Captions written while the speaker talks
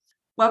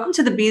Welcome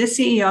to the Be the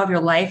CEO of Your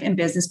Life and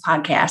Business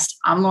podcast.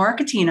 I'm Laura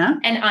Katina.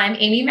 And I'm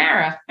Amy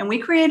Mara. And we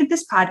created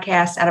this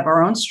podcast out of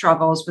our own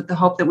struggles with the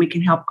hope that we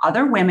can help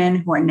other women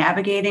who are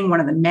navigating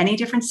one of the many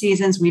different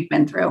seasons we've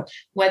been through.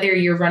 Whether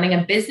you're running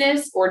a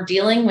business or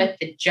dealing with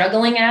the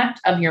juggling act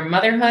of your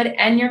motherhood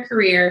and your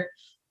career,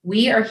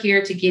 we are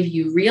here to give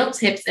you real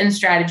tips and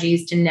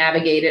strategies to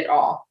navigate it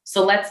all.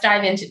 So let's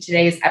dive into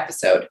today's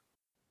episode.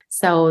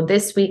 So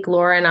this week,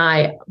 Laura and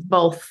I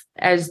both,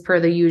 as per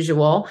the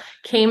usual,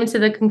 came to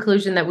the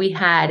conclusion that we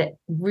had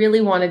really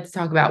wanted to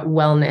talk about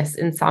wellness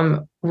in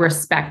some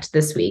respect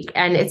this week.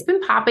 And it's been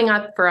popping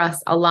up for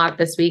us a lot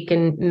this week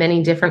in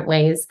many different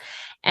ways.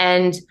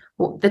 And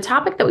the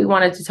topic that we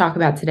wanted to talk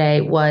about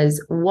today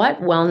was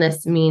what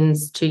wellness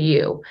means to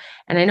you.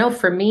 And I know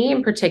for me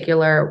in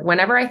particular,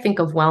 whenever I think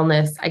of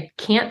wellness, I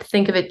can't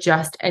think of it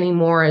just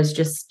anymore as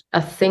just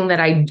a thing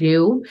that I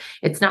do.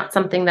 It's not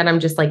something that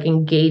I'm just like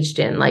engaged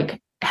in, like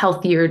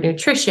healthier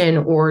nutrition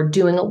or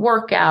doing a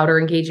workout or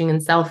engaging in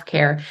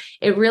self-care.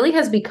 It really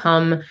has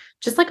become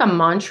just like a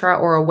mantra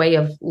or a way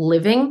of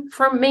living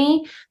for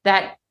me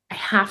that I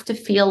have to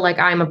feel like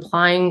I'm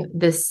applying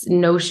this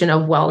notion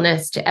of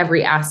wellness to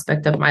every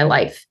aspect of my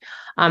life.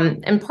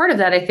 And part of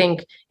that, I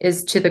think,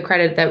 is to the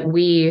credit that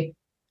we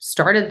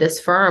started this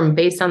firm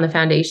based on the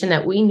foundation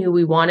that we knew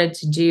we wanted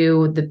to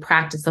do the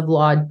practice of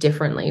law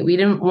differently. We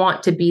didn't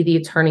want to be the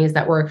attorneys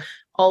that were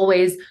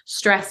always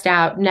stressed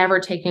out, never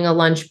taking a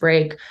lunch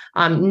break,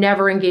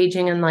 never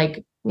engaging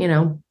in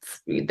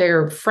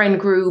their friend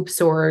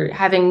groups or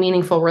having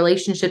meaningful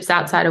relationships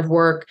outside of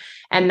work,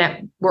 and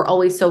that we're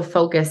always so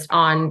focused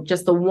on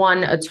just the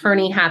one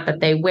attorney hat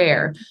that they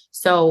wear.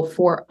 So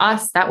for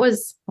us, that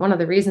was one of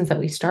the reasons that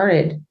we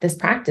started this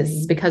practice,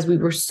 is because we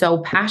were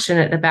so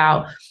passionate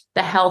about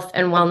the health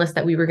and wellness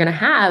that we were going to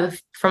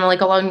have from like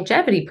a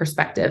longevity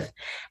perspective.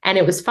 And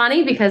it was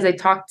funny because I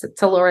talked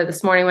to Laura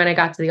this morning when I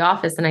got to the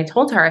office, and I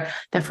told her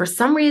that for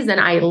some reason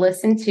I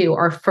listened to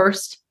our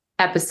first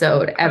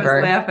episode ever.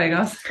 I was laughing. I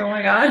was like, oh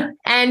my God.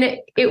 And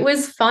it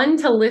was fun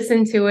to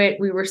listen to it.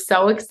 We were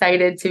so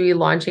excited to be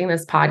launching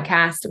this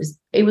podcast.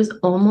 It was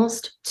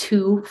almost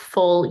 2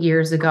 full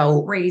years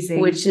ago.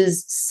 Crazy. Which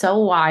is so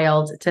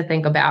wild to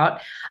think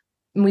about.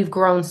 We've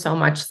grown so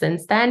much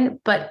since then,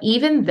 but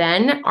even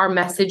then, our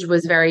message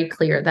was very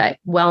clear that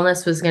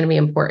wellness was going to be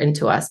important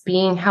to us.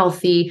 Being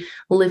healthy,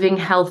 living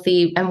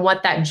healthy, and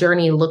what that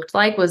journey looked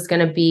like was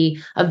going to be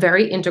a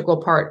very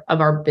integral part of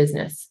our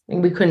business.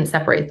 And we couldn't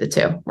separate the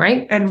two,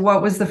 right? And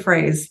what was the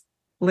phrase?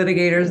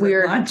 Litigators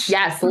that lunch.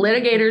 Yes,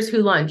 litigators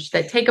who lunch,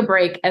 that take a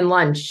break and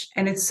lunch.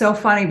 And it's so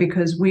funny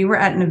because we were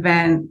at an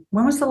event.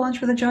 When was the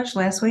lunch with the judge?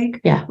 Last week?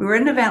 Yeah. We were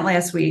at an event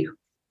last week,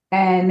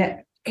 and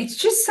it's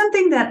just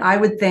something that I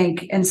would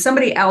think, and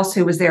somebody else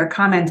who was there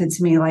commented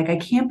to me, like, I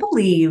can't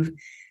believe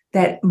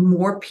that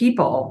more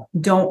people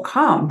don't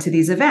come to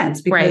these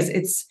events, because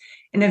It's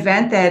an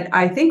event that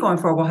I think going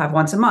forward we'll have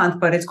once a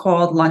month, but it's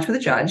called Lunch with a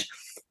Judge.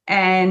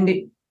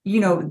 And,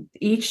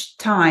 each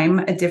time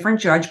a different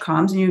judge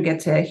comes and you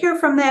get to hear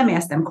from them,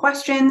 ask them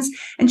questions,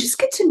 and just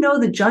get to know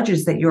the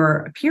judges that you're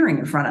appearing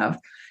in front of.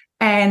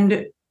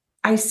 And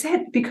I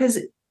said, because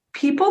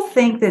people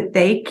think that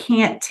they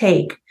can't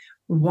take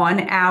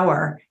 1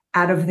 hour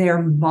out of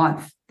their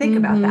month. Think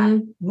about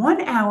that.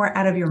 1 hour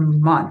out of your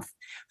month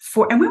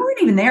and we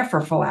weren't even there for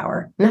a full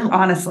hour. No,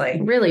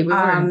 honestly. Really, we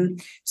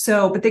weren't.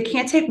 But they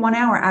can't take 1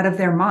 hour out of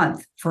their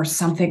month for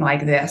something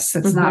like this.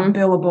 It's not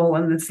billable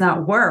and it's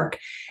not work.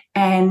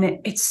 And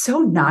it's so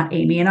not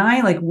Amy and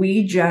I. Like,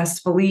 we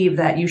just believe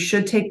that you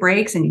should take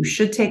breaks and you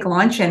should take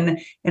lunch. And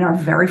in our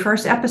very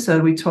first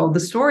episode, we told the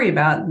story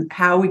about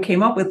how we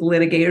came up with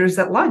litigators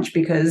at lunch,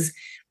 because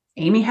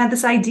Amy had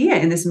this idea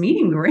in this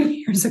meeting we were in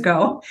years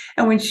ago.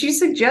 And when she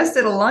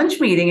suggested a lunch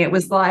meeting, it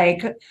was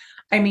like,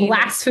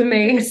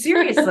 blasphemy.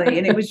 Seriously.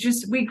 And it was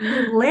just, we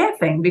were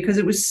laughing because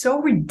it was so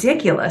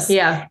ridiculous.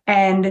 Yeah.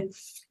 And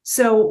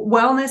so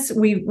wellness,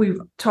 we've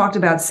talked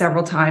about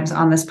several times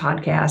on this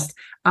podcast,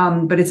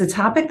 but it's a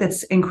topic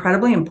that's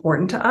incredibly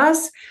important to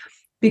us,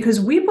 because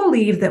we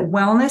believe that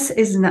wellness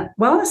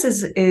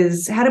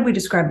is how did we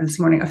describe it this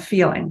morning? A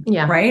feeling,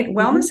 right?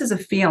 Wellness is a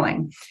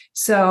feeling.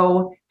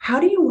 So how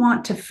do you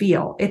want to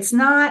feel? It's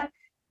not,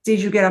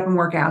 did you get up and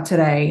work out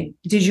today?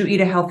 Did you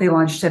eat a healthy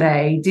lunch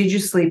today? Did you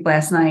sleep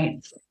last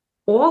night?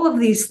 All of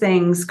these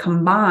things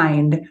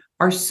combined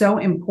are so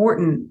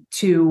important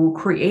to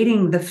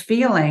creating the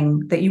feeling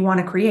that you want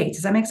to create.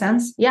 Does that make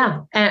sense?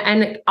 Yeah.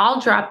 And I'll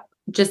drop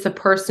just a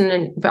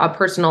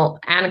personal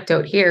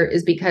anecdote here,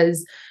 is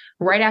because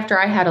right after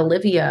I had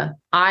Olivia,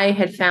 I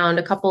had found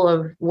a couple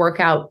of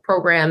workout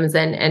programs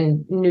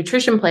and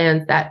nutrition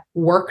plans that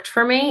worked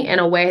for me in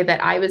a way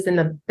that I was in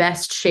the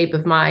best shape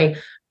of my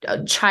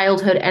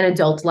childhood and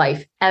adult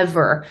life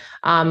ever,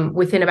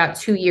 within about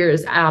 2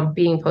 years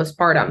being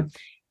postpartum.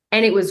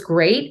 And it was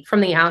great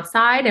from the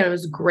outside, and it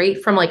was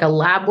great from like a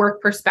lab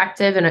work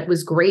perspective, and it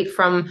was great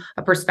from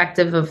a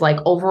perspective of like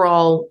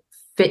overall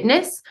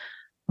fitness.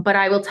 But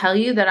I will tell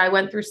you that I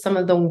went through some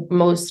of the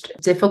most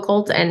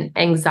difficult and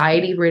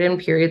anxiety-ridden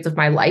periods of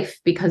my life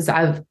because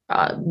of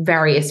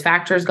various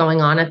factors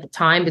going on at the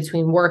time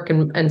between work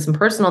and some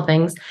personal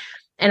things.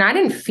 And I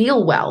didn't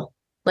feel well.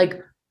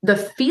 Like the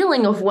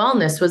feeling of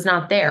wellness was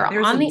not there.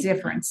 There's a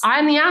difference.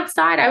 On the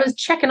outside, I was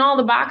checking all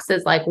the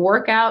boxes, like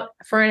workout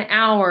for an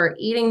hour,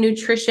 eating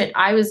nutrition.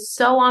 I was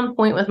so on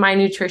point with my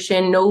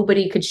nutrition.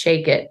 Nobody could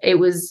shake it. It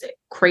was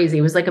crazy.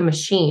 It was like a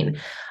machine.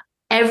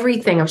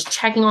 Everything. I was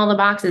checking all the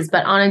boxes,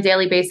 but on a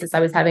daily basis, I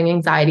was having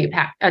anxiety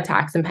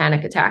attacks and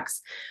panic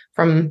attacks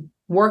from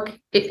work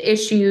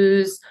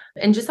issues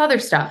and just other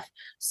stuff.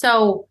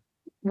 So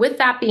with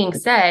that being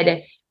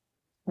said,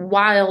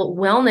 while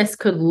wellness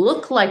could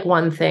look like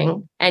one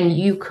thing and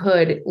you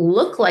could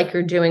look like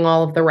you're doing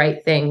all of the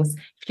right things,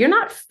 if you're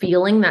not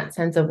feeling that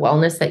sense of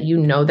wellness that you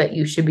know that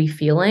you should be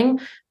feeling,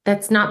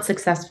 that's not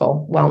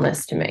successful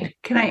wellness to me.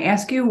 Can I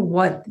ask you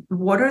what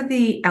are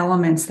the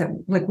elements that,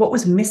 like, what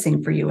was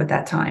missing for you at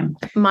that time?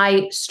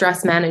 My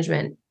stress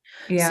management.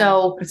 Yeah.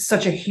 So it's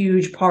such a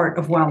huge part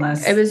of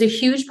wellness. It was a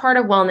huge part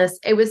of wellness.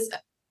 It was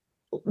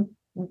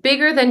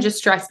bigger than just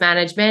stress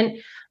management.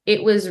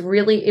 It was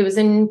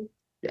in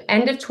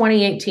end of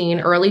 2018,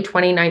 early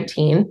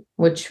 2019,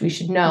 which we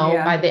should know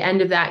by the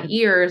end of that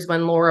year is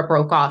when Laura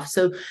broke off.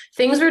 So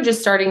things were just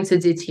starting to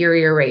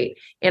deteriorate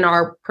in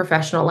our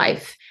professional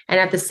life. And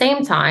at the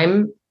same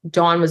time,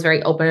 Dawn was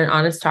very open and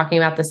honest talking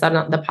about this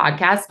on the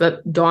podcast,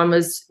 but Dawn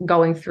was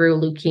going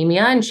through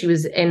leukemia and she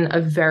was in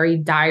a very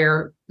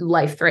dire,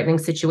 life-threatening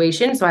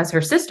situation. So as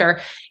her sister,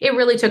 it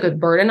really took a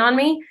burden on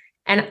me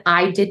and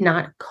I did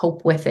not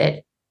cope with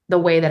it the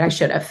way that I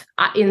should have.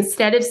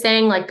 Instead of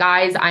saying like,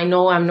 guys, I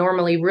know I'm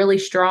normally really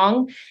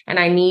strong and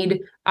I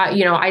need,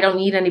 I don't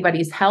need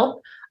anybody's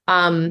help.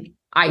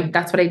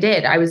 That's what I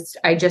did.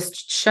 I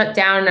just shut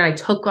down and I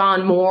took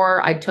on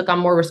more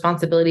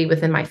responsibility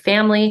within my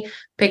family,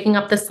 picking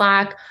up the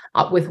slack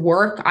with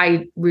work.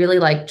 I really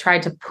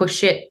tried to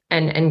push it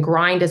and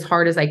grind as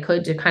hard as I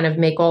could to kind of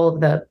make all of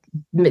the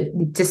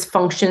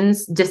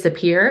dysfunctions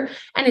disappear.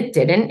 And it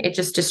didn't, it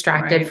just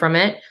distracted from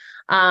it.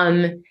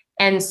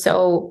 And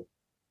so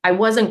I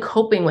wasn't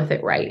coping with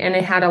it right. And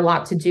it had a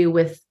lot to do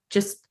with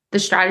just the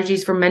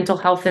strategies for mental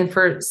health and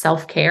for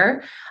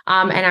self-care,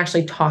 and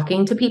actually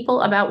talking to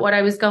people about what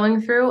I was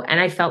going through. And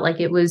I felt like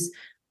it was,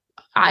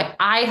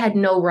 I had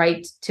no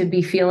right to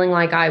be feeling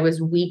like I was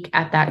weak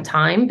at that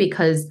time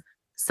because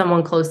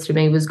someone close to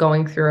me was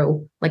going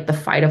through like the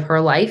fight of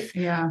her life.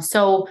 Yeah.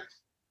 So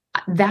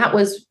that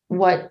was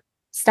what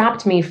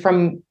stopped me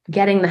from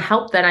getting the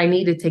help that I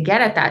needed to get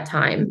at that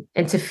time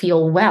and to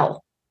feel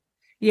well.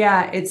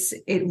 Yeah,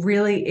 it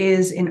really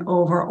is an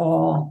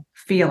overall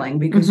feeling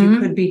because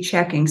you could be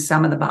checking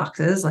some of the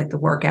boxes like the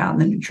workout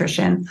and the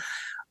nutrition,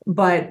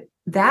 but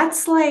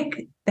that's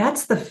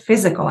the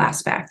physical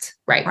aspect,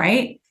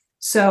 right?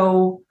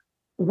 So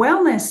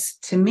wellness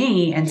to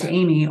me and to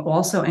Amy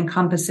also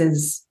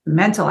encompasses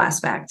mental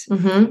aspect,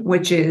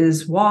 which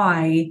is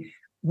why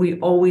we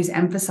always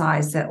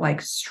emphasize that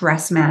like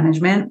stress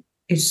management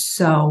is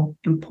so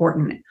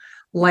important.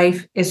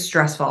 Life is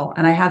stressful.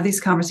 And I have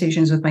these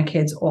conversations with my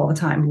kids all the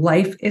time.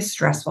 Life is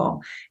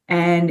stressful.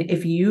 And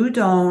if you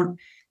don't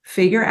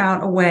figure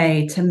out a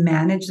way to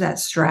manage that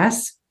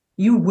stress,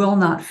 you will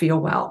not feel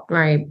well.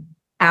 Right.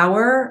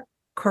 Our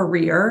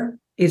career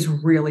is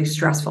really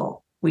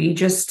stressful. We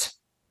just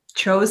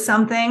chose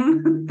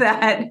something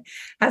that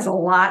has a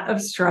lot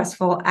of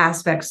stressful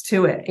aspects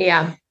to it.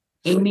 Yeah.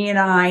 Amy and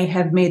I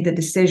have made the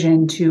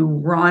decision to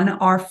run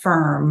our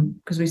firm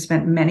because we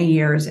spent many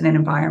years in an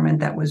environment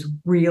that was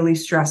really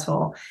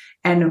stressful.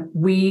 And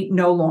we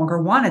no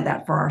longer wanted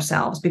that for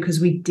ourselves because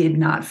we did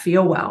not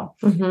feel well.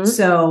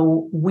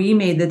 So we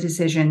made the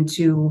decision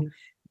to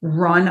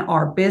run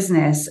our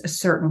business a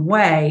certain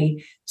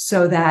way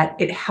so that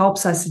it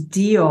helps us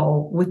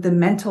deal with the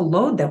mental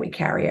load that we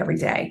carry every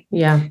day.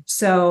 Yeah.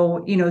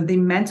 So, the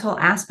mental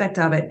aspect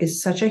of it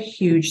is such a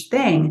huge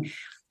thing.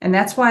 And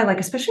that's why,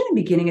 especially in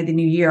the beginning of the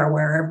new year,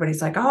 where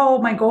everybody's like,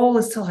 "Oh, my goal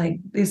is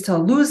to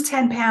lose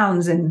 10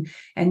 pounds and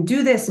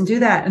do this and do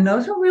that." And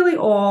those are really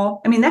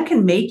all, that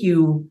can make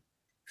you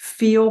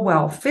feel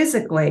well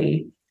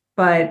physically,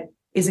 but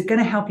is it going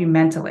to help you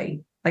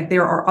mentally? Like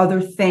there are other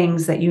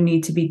things that you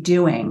need to be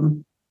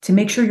doing to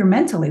make sure you're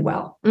mentally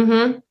well,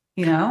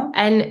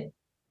 And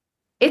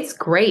it's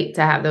great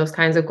to have those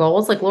kinds of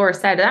goals. Like Laura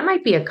said, that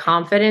might be a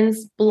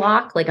confidence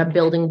block, like a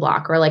building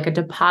block or like a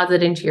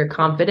deposit into your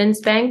confidence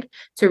bank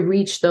to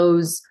reach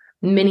those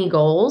mini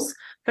goals.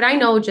 But I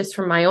know just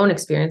from my own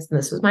experience, and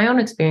this was my own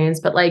experience,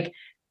 but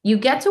you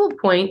get to a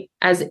point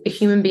as a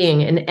human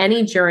being in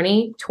any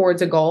journey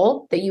towards a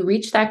goal that you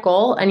reach that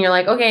goal and you're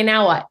like, okay,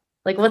 now what?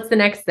 Like, what's the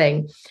next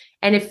thing?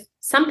 And if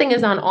something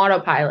is on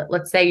autopilot,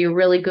 let's say you're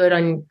really good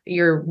on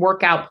your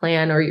workout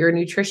plan or your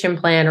nutrition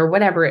plan or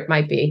whatever it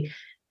might be,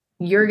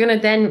 you're going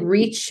to then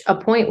reach a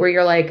point where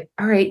you're like,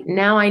 all right,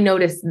 now I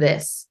notice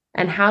this.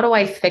 And how do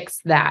I fix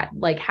that?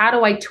 Like, how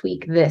do I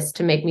tweak this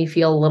to make me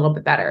feel a little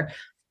bit better?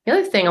 The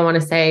other thing I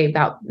want to say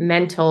about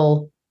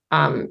mental,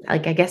 I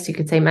guess you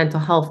could say mental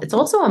health, it's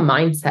also a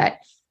mindset.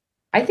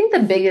 I think the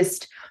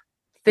biggest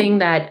thing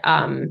that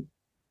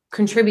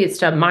contributes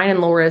to mine and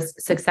Laura's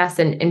success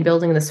in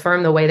building this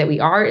firm the way that we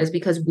are is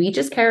because we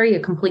just carry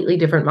a completely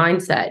different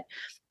mindset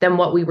than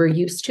what we were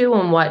used to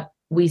and what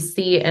we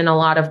see in a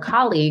lot of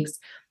colleagues.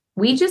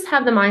 We just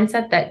have the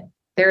mindset that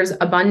there's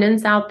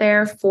abundance out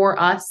there for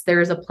us.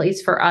 There's a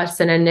place for us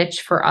and a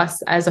niche for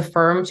us as a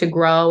firm to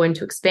grow and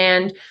to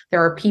expand.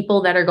 There are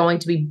people that are going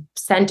to be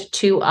sent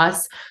to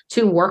us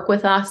to work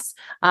with us.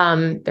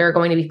 There are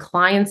going to be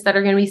clients that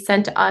are going to be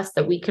sent to us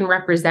that we can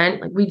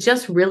represent. Like, we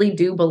just really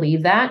do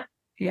believe that.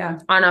 Yeah.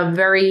 On a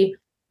very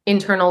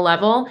internal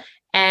level.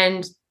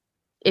 And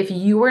if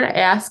you were to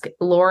ask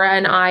Laura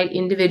and I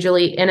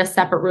individually in a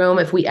separate room,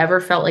 if we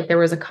ever felt like there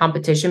was a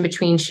competition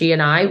between she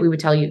and I, we would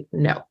tell you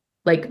no.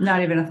 Like,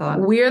 not even a thought.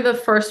 We're the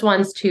first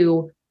ones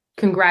to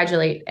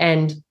congratulate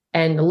and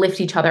lift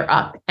each other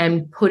up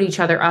and put each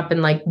other up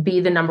and like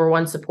be the number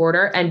one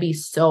supporter and be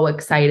so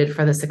excited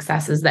for the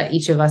successes that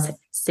each of us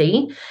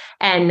see.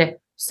 And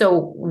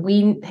so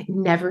we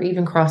never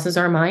even crosses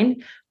our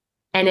mind.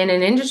 And in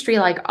an industry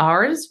like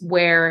ours,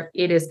 where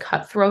it is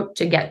cutthroat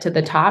to get to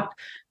the top,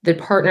 the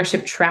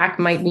partnership track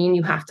might mean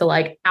you have to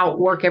like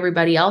outwork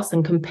everybody else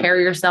and compare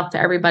yourself to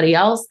everybody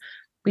else.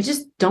 We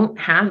just don't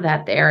have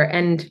that there.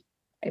 And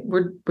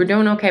we're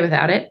doing okay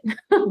without it,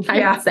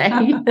 I would say.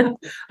 I'm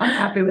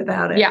happy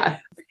without it. Yeah.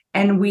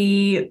 And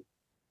we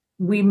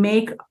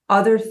make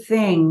other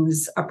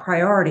things a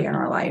priority in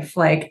our life,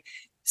 like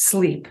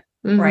sleep,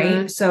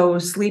 right? So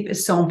sleep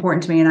is so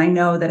important to me. And I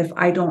know that if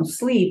I don't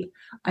sleep,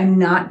 I'm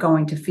not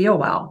going to feel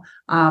well.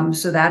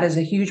 So that is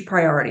a huge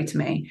priority to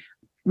me.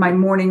 My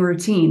morning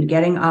routine,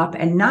 getting up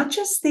and not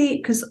just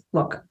because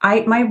look,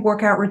 my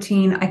workout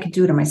routine, I could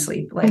do it in my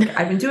sleep. Like,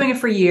 I've been doing it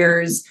for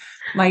years.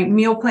 My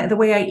meal plan, the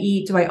way I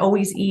eat, do I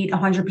always eat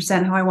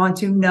 100% how I want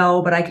to?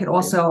 No, but I could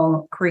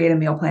also create a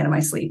meal plan in my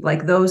sleep.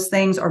 Like, those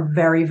things are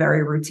very,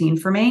 very routine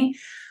for me.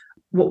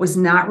 What was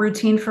not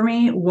routine for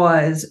me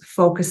was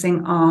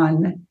focusing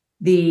on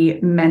the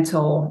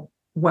mental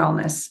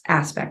wellness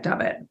aspect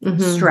of it,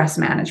 stress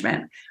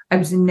management. I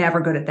was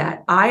never good at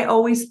that. I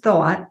always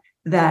thought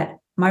that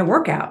my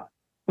workout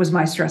was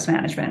my stress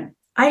management.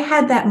 I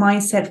had that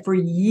mindset for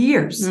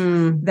years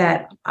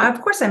that,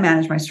 of course, I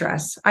manage my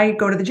stress. I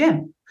go to the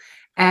gym.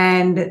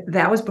 And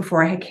that was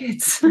before I had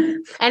kids.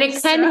 And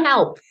it can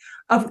help.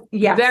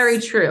 Yes. Very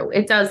true.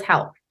 It does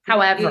help.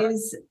 However, it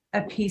is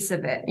a piece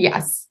of it.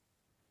 Yes.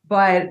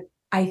 But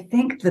I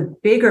think the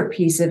bigger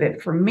piece of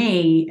it for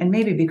me, and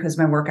maybe because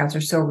my workouts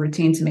are so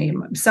routine to me,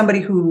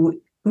 somebody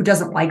who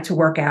doesn't like to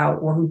work out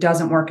or who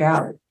doesn't work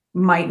out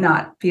might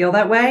not feel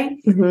that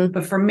way.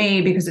 But for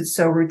me, because it's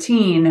so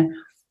routine,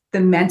 the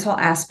mental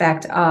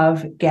aspect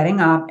of getting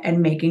up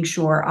and making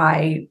sure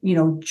I,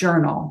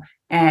 journal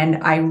and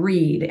I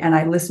read and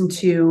I listen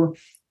to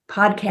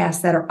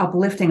podcasts that are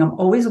uplifting. I'm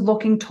always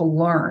looking to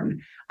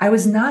learn. I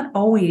was not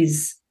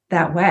always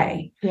that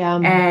way. Yeah.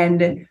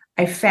 And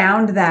I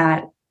found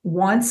that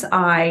once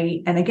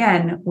and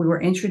again, we were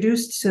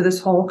introduced to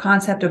this whole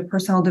concept of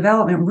personal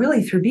development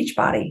really through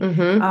Beachbody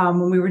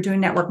when we were doing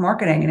network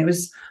marketing. And it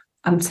was,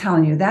 I'm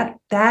telling you,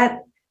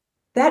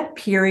 that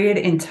period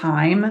in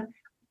time,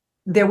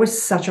 there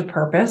was such a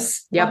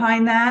purpose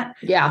behind that.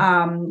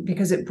 Yeah.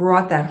 Because it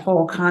brought that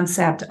whole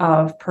concept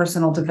of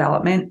personal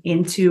development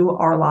into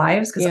our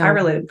lives, because I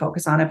really didn't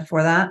focus on it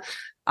before that.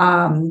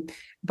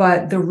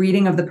 But the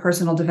reading of the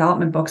personal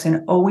development books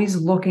and always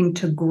looking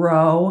to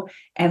grow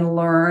and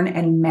learn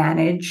and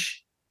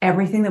manage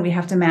everything that we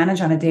have to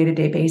manage on a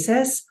day-to-day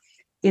basis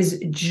is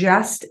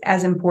just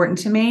as important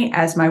to me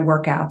as my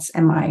workouts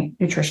and my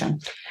nutrition.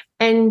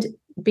 And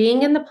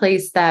being in the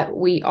place that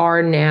we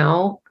are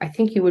now, I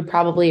think you would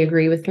probably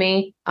agree with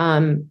me.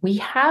 We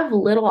have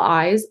little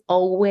eyes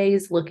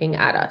always looking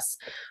at us.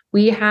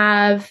 We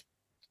have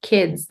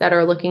kids that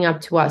are looking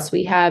up to us.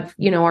 We have,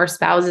 our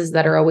spouses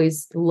that are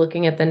always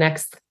looking at the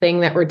next thing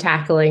that we're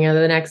tackling or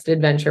the next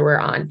adventure we're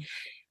on.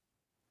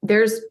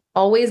 There's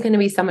always going to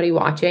be somebody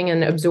watching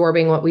and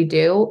absorbing what we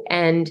do.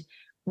 And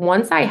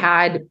once I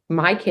had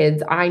my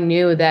kids, I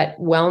knew that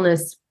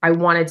wellness, I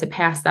wanted to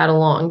pass that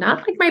along.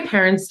 Not like my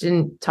parents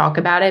didn't talk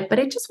about it, but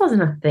it just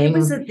wasn't a thing.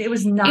 It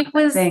was not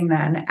a thing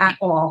then at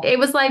all. It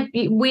was like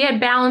we had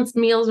balanced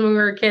meals when we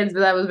were kids, but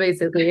that was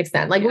basically the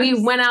extent. Like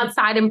we went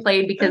outside and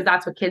played because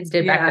that's what kids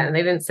did back then.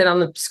 They didn't sit on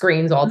the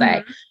screens all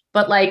day.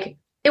 But like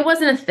it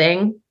wasn't a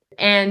thing.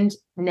 And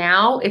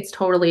now it's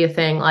totally a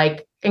thing.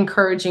 Like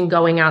encouraging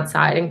going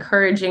outside,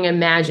 encouraging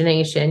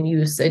imagination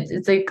use.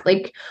 It's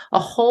like a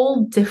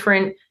whole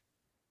different,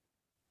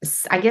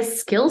 I guess,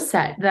 skill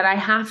set that I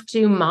have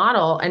to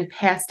model and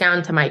pass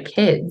down to my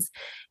kids.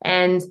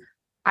 And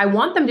I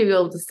want them to be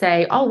able to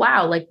say, oh,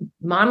 wow, like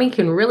mommy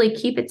can really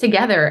keep it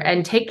together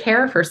and take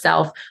care of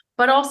herself,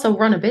 but also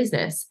run a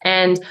business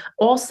and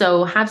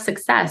also have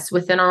success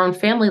within our own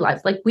family life.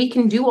 Like we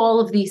can do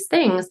all of these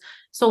things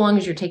so long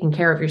as you're taking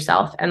care of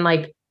yourself and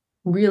like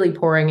really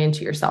pouring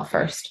into yourself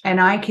first.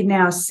 And I can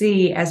now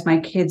see as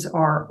my kids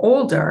are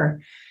older,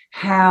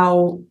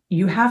 how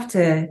you have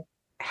to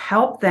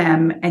help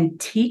them and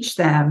teach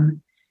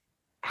them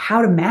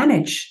how to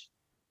manage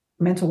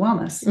mental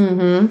wellness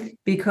Mm-hmm.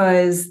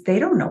 because they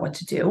don't know what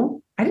to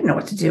do. I didn't know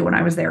what to do when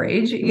I was their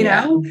age, you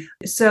Yeah. know?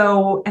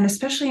 So, and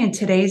especially in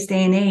today's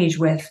day and age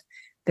with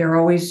they're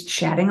always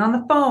chatting on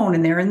the phone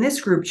and they're in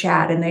this group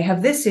chat and they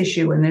have this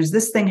issue and there's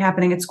this thing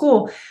happening at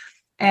school.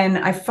 And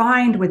I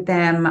find with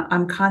them,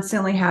 I'm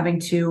constantly having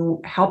to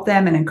help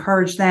them and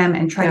encourage them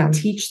and try to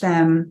teach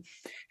them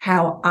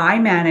how I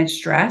manage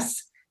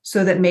stress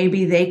so that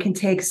maybe they can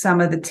take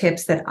some of the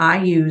tips that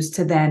I use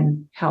to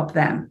then help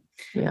them.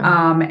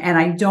 Yeah. And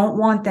I don't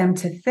want them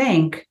to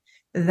think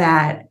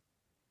that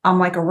I'm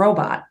like a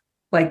robot.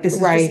 Like this is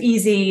just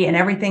easy and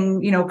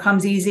everything, you know,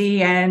 comes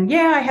easy. And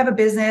yeah, I have a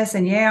business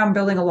and yeah, I'm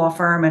building a law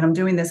firm and I'm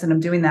doing this and I'm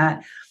doing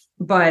that.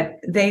 But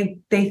they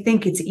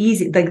think it's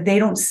easy. Like they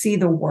don't see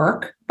the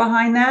work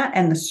behind that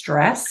and the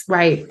stress.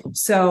 Right.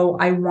 So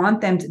I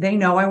want them to, they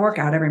know I work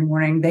out every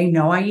morning. They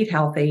know I eat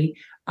healthy.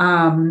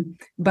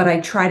 But I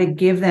try to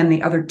give them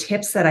the other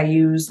tips that I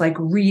use, like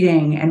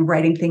reading and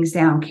writing things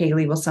down.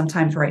 Kaylee will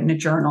sometimes write in a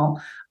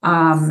journal.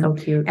 So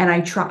cute. And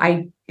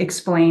I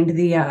explained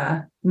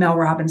the Mel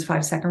Robbins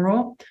 5-second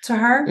rule to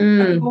her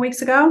a couple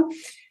weeks ago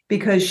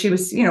because she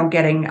was, you know,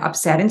 getting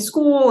upset in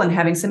school and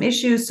having some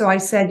issues. So I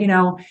said, you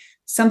know,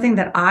 something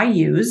that I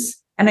use,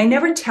 and I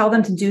never tell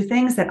them to do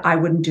things that I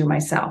wouldn't do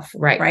myself.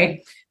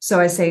 Right. So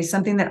I say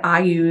something that I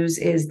use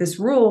is this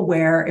rule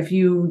where if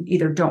you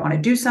either don't want to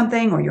do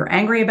something or you're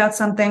angry about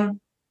something,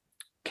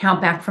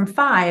 count back from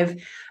 5.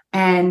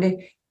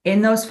 And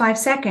in those 5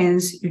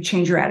 seconds, you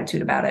change your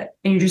attitude about it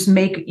and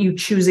you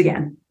choose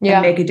again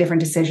and make a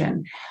different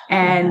decision.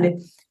 And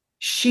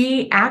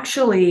she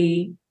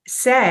actually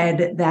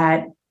said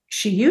that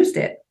she used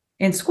it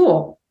in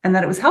school and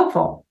that it was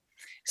helpful.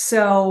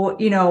 So,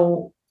 you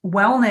know,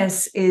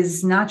 wellness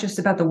is not just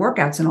about the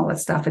workouts and all that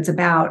stuff. It's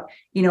about,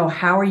 you know,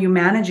 how are you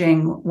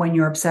managing when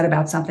you're upset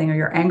about something or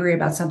you're angry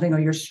about something or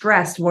you're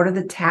stressed? What are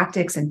the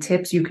tactics and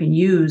tips you can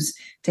use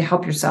to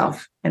help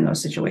yourself in those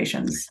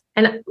situations?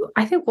 And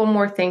I think one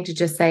more thing to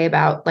just say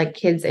about like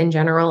kids in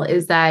general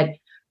is that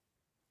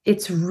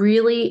it's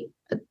really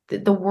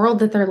the world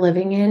that they're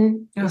living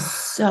in is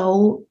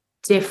so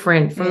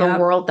different from the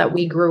world that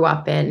we grew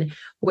up in,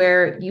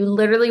 where you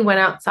literally went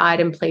outside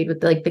and played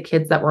with like the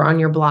kids that were on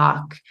your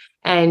block.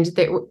 And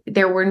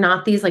there were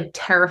not these like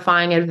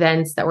terrifying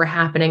events that were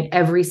happening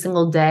every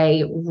single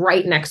day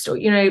right next door.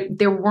 You know,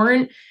 there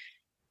weren't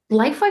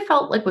life I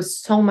felt like was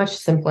so much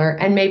simpler.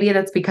 And maybe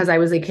that's because I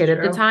was a kid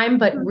at the time,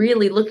 but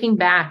really looking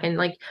back and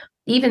like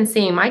even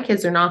seeing my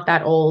kids are not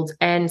that old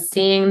and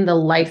seeing the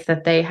life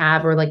that they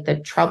have or like the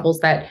troubles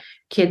that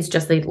kids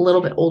just a little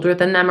bit older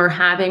than them are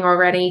having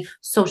already,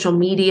 social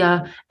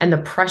media and the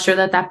pressure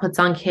that puts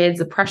on kids,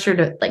 the pressure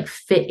to like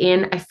fit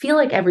in. I feel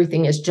like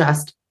everything is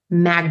just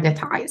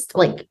magnetized,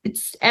 like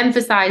it's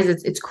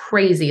emphasized. It's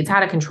crazy. It's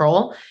out of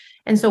control.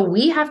 And so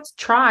we have to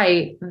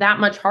try that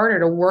much harder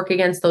to work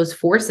against those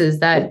forces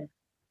that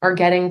are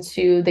getting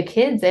to the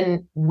kids.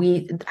 And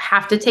we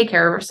have to take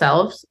care of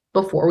ourselves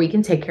before we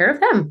can take care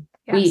of them.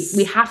 Yes.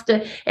 We have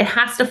to, it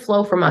has to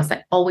flow from us.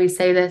 I always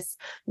say this,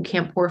 you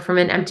can't pour from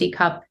an empty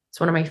cup. It's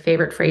one of my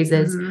favorite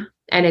phrases. Mm-hmm.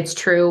 And it's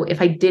true.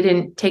 If I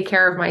didn't take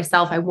care of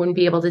myself, I wouldn't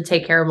be able to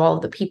take care of all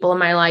of the people in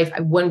my life.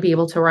 I wouldn't be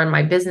able to run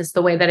my business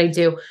the way that I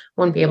do.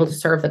 Wouldn't be able to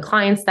serve the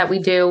clients that we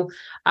do.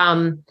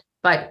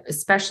 But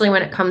especially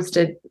when it comes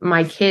to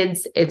my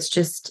kids,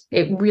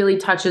 it really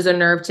touches a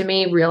nerve to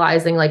me,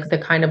 realizing like the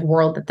kind of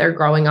world that they're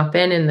growing up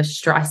in and the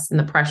stress and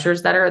the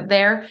pressures that are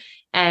there.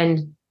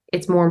 And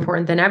it's more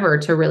important than ever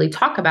to really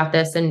talk about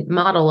this and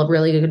model a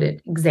really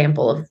good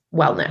example of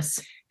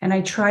wellness. And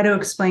I try to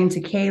explain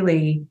to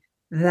Kaylee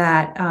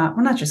that,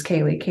 well, not just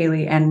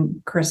Kaylee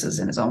and Chris is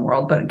in his own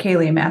world, but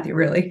Kaylee and Matthew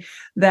really,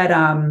 that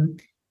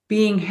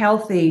being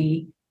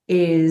healthy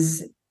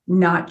is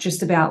not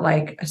just about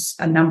like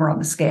a number on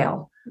the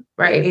scale.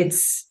 Right.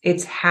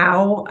 It's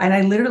how, and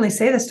I literally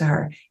say this to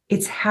her,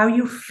 it's how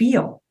you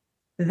feel.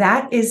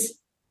 That is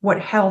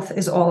what health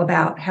is all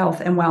about,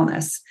 health and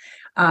wellness.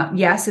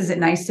 Yes. Is it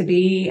nice to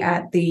be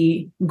at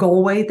the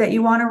goal weight that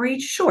you want to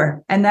reach?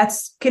 Sure. And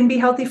that's can be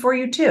healthy for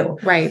you too.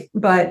 Right.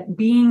 But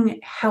being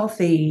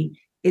healthy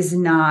is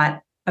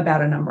not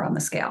about a number on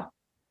the scale.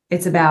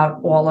 It's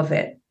about all of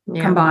it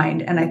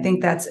combined. And I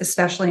think that's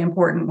especially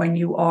important when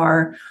you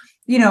are,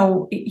 you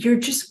know,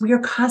 we are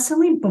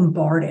constantly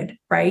bombarded,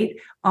 right?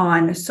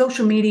 On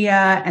social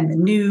media and the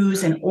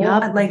news and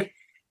all like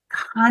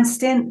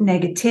constant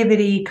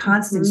negativity,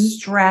 constant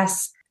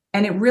stress.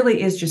 And it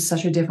really is just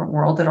such a different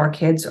world that our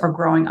kids are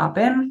growing up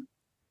in.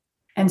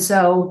 And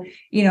so,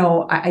 you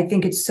know, I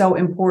think it's so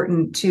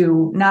important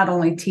to not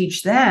only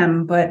teach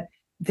them, but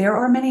there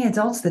are many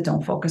adults that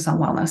don't focus on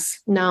wellness.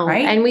 No,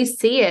 right? And we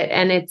see it.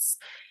 And it's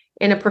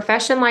in a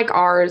profession like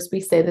ours,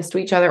 we say this to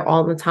each other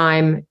all the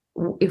time.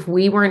 If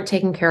we weren't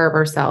taking care of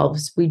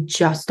ourselves, we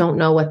just don't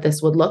know what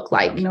this would look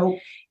like. Nope.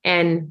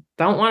 And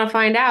don't want to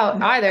find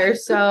out either.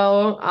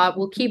 So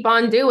we'll keep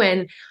on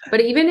doing.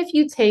 But even if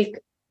you take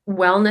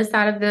wellness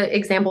out of the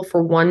example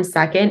for 1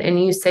 second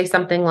and you say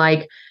something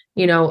like,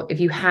 you know, if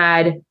you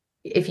had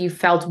if you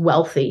felt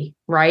wealthy,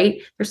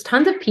 right? There's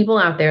tons of people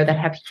out there that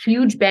have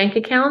huge bank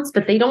accounts,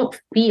 but they don't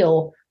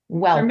feel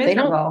wealth. They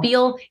don't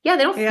feel, they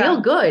don't feel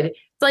good.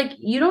 It's like,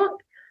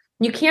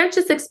 you can't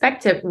just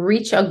expect to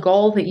reach a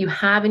goal that you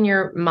have in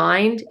your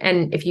mind.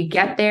 And if you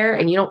get there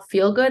and you don't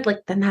feel good, like,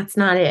 then that's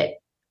not it.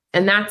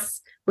 And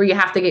that's where you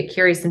have to get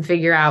curious and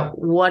figure out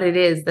what it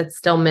is that's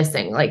still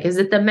missing. Like, is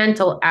it the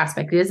mental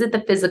aspect? Is it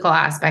the physical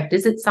aspect?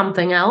 Is it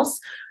something else?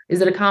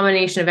 Is it a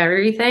combination of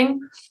everything?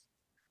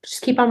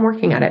 Just keep on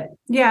working at it.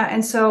 Yeah.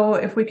 And so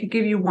if we could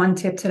give you one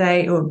tip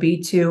today, it would be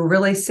to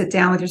really sit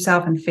down with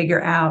yourself and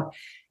figure out,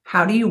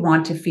 how do you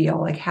want to feel?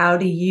 Like,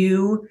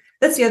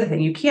 that's the other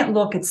thing. You can't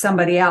look at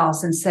somebody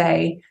else and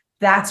say,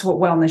 that's what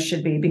wellness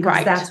should be,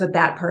 because that's what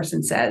that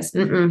person says.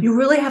 You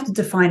really have to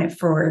define it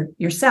for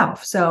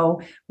yourself.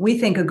 So we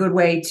think a good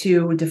way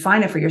to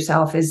define it for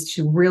yourself is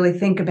to really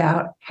think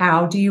about,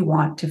 how do you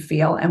want to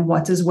feel and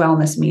what does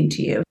wellness mean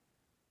to you?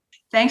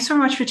 Thanks so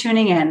much for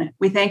tuning in.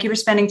 We thank you for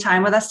spending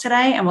time with us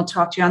today, and we'll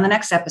talk to you on the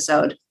next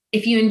episode.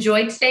 If you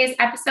enjoyed today's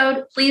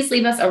episode, please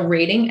leave us a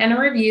rating and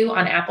a review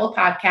on Apple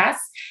Podcasts,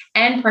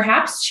 and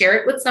perhaps share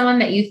it with someone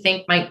that you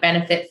think might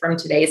benefit from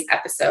today's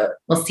episode.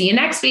 We'll see you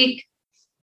next week.